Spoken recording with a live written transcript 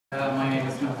My name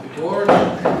is Borg,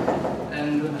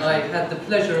 and I had the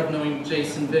pleasure of knowing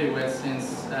Jason very well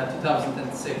since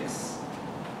 2006.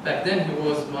 Back then he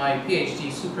was my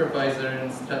PhD supervisor in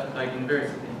Strathclyde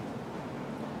University.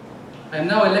 I am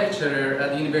now a lecturer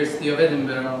at the University of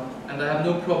Edinburgh, and I have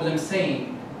no problem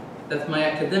saying that my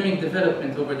academic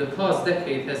development over the past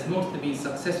decade has mostly been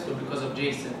successful because of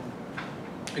Jason,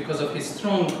 because of his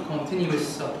strong, continuous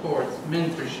support,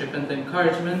 mentorship, and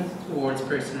encouragement towards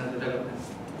personal development.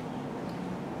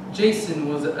 Jason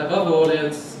was, above all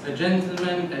else, a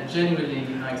gentleman, a genuinely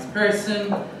nice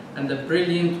person, and a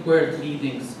brilliant,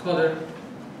 world-leading scholar.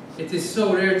 It is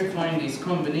so rare to find these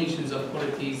combinations of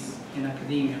qualities in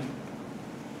academia.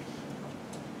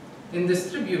 In this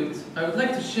tribute, I would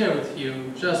like to share with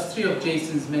you just 3 of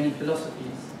Jason's many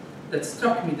philosophies that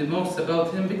struck me the most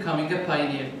about him becoming a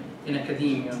pioneer in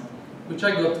academia, which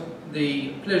I got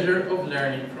the pleasure of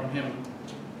learning from him.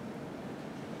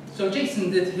 So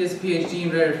Jason did his PhD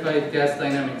in rarefied gas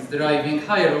dynamics, deriving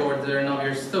higher order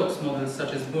Navier-Stokes models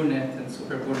such as Burnett and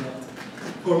Super Burnett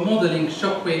for modeling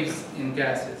shock waves in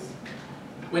gases.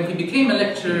 When he became a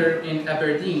lecturer in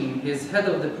Aberdeen, his head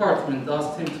of department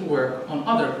asked him to work on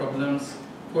other problems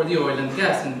for the oil and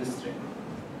gas industry.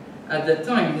 At that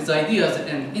time, his ideas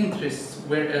and interests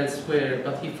were elsewhere,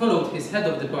 but he followed his head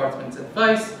of department's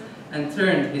advice and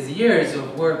turned his years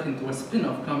of work into a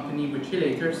spin-off company, which he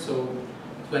later sold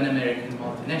to an American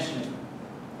multinational.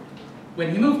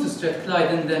 When he moved to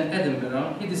Strathclyde and then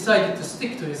Edinburgh, he decided to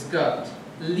stick to his gut,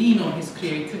 lean on his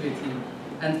creativity,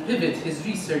 and pivot his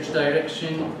research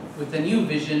direction with a new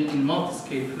vision in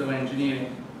multi-scale flow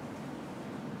engineering.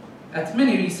 At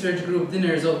many research group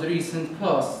dinners of the recent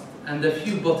past and a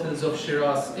few bottles of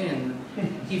Shiraz in,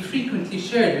 he frequently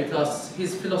shared with us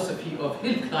his philosophy of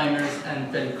hill climbers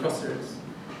and valley crossers,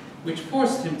 which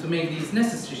forced him to make these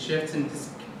necessary shifts in his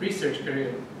research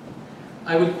career.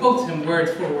 I will quote him word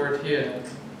for word here.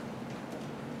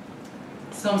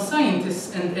 Some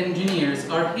scientists and engineers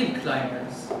are hill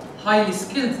climbers. Highly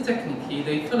skilled technically,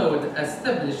 they followed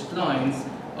established lines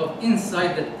of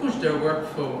insight that push their work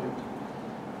forward.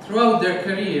 Throughout their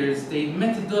careers, they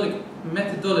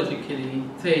methodologically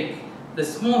take the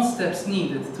small steps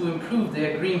needed to improve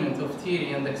the agreement of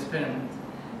theory and experiment.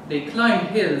 They climb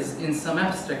hills in some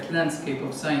abstract landscape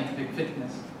of scientific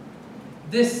fitness.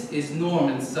 This is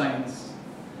normal science.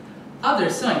 Other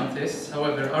scientists,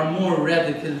 however, are more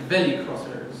radical valley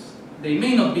crossers. They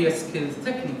may not be as skilled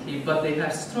technically, but they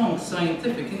have strong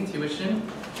scientific intuition,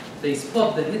 they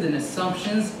spot the hidden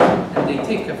assumptions, and they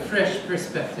take a fresh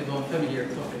perspective on familiar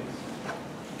topics.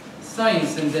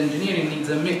 Science and engineering needs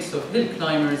a mix of hill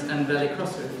climbers and valley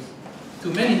crossers.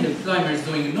 Too many hill climbers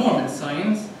doing normal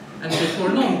science, and before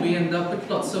long we end up with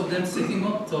lots of them sitting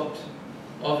on top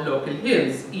of local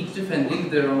hills, each defending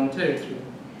their own territory.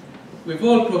 We've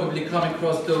all probably come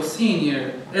across those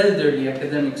senior, elderly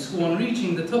academics who, on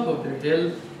reaching the top of their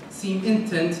hill, seem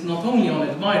intent not only on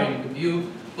admiring the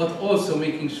view, but also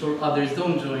making sure others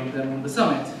don't join them on the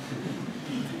summit.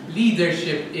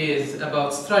 Leadership is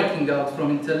about striking out from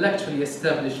intellectually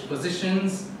established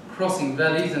positions, crossing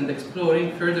valleys, and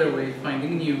exploring further away,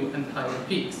 finding new and higher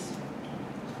peaks.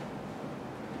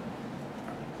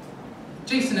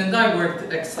 Jason and I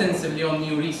worked extensively on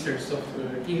new research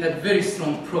software. He had very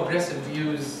strong progressive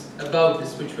views about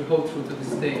this, which we hold true to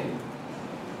this day.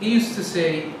 He used to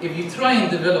say, if you try and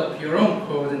develop your own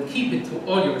code and keep it to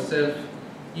all yourself,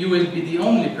 you will be the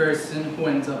only person who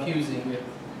ends up using it.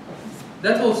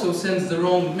 That also sends the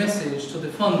wrong message to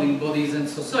the funding bodies and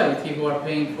society who are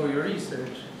paying for your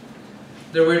research.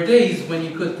 There were days when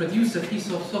you could produce a piece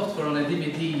of software on a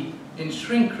DVD in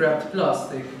shrink-wrapped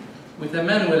plastic with a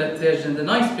manual attached and a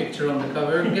nice picture on the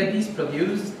cover, get these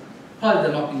produced, pile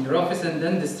them up in your office, and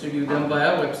then distribute them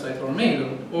via website or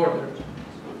mail order.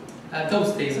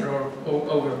 Those days are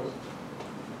over.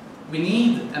 We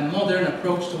need a modern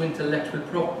approach to intellectual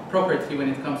property when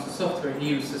it comes to software, he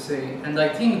used to say, and I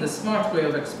think the smart way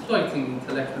of exploiting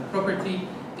intellectual property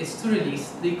is to release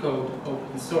the code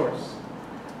open source.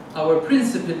 Our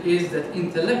principle is that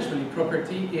intellectual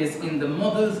property is in the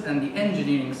models and the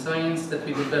engineering science that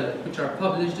we develop, which are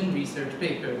published in research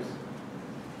papers.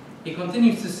 He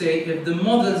continues to say, if the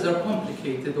models are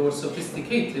complicated or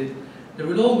sophisticated, there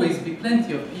will always be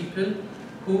plenty of people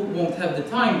who won't have the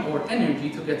time or energy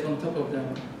to get on top of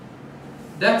them.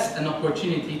 That's an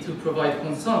opportunity to provide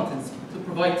consultancy, to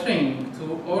provide training,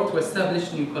 or to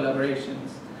establish new collaborations.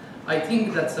 I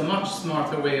think that's a much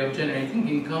smarter way of generating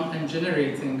income and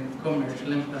generating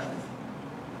commercial impact.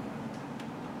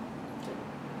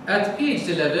 At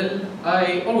PhD level,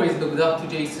 I always looked up to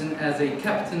Jason as a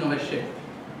captain of a ship,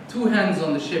 2 hands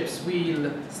on the ship's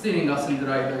wheel, steering us in the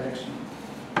right direction.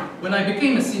 When I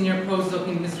became a senior postdoc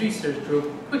in his research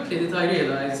group, quickly did I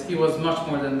realize he was much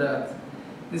more than that.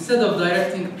 Instead of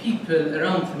directing people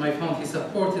around him, I found he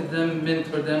supported them,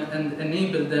 mentored them, and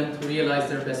enabled them to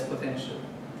realize their best potential.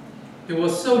 He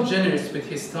was so generous with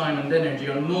his time and energy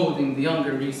on molding the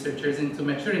younger researchers into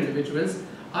mature individuals,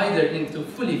 either into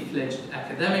fully fledged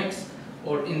academics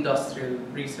or industrial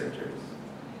researchers.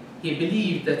 He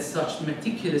believed that such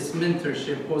meticulous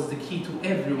mentorship was the key to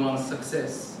everyone's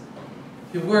success.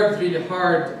 He worked really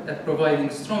hard at providing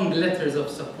strong letters of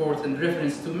support and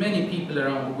reference to many people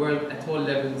around the world at all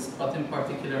levels, but in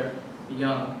particular,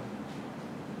 young.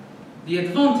 The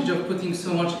advantage of putting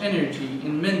so much energy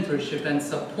in mentorship and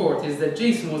support is that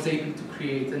Jason was able to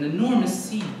create an enormous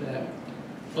seed bank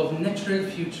of natural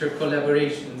future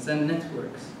collaborations and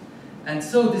networks. And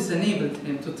so this enabled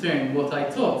him to turn what I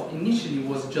thought initially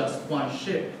was just one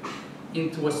ship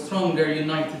into a stronger,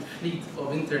 united fleet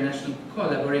of international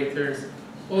collaborators,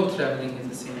 all traveling in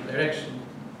the same direction.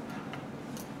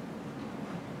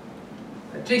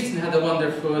 Jason had a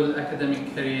wonderful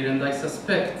academic career, and I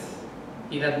suspect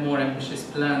he had more ambitious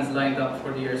plans lined up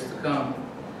for the years to come.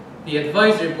 The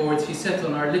advisory boards he sat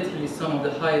on are literally some of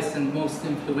the highest and most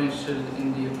influential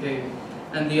in the UK,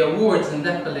 and the awards and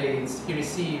accolades he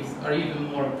received are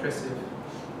even more impressive,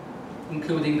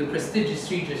 including the prestigious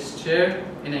Regis Chair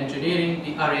in Engineering,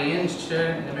 the RAN's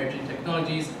Chair in Emerging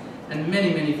Technologies, and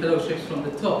many, many fellowships from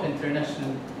the top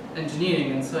international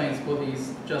engineering and science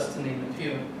bodies, just to name a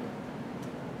few.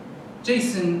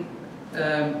 Jason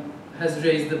has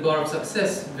raised the bar of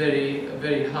success very,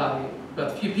 very high,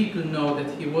 but few people know that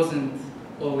he wasn't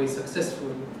always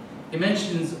successful. He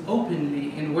mentions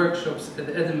openly in workshops at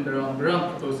Edinburgh on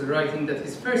grant proposal writing that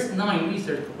his first 9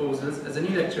 research proposals as a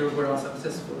new lecturer were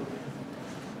unsuccessful.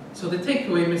 So the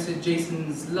takeaway message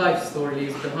Jason's life story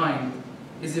leaves behind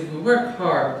is if we work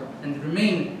hard and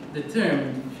remain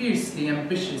determined, fiercely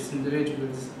ambitious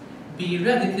individuals, be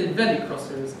radical valley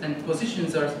crossers, and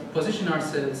position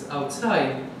ourselves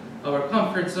outside our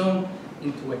comfort zone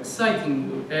into exciting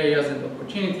new areas and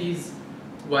opportunities,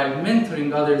 while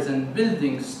mentoring others and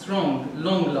building strong,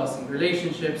 long-lasting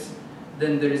relationships,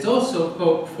 then there is also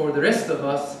hope for the rest of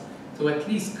us to at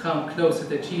least come close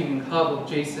to achieving half of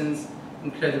Jason's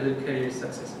incredible career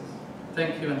successes.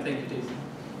 Thank you, and thank you, Jason.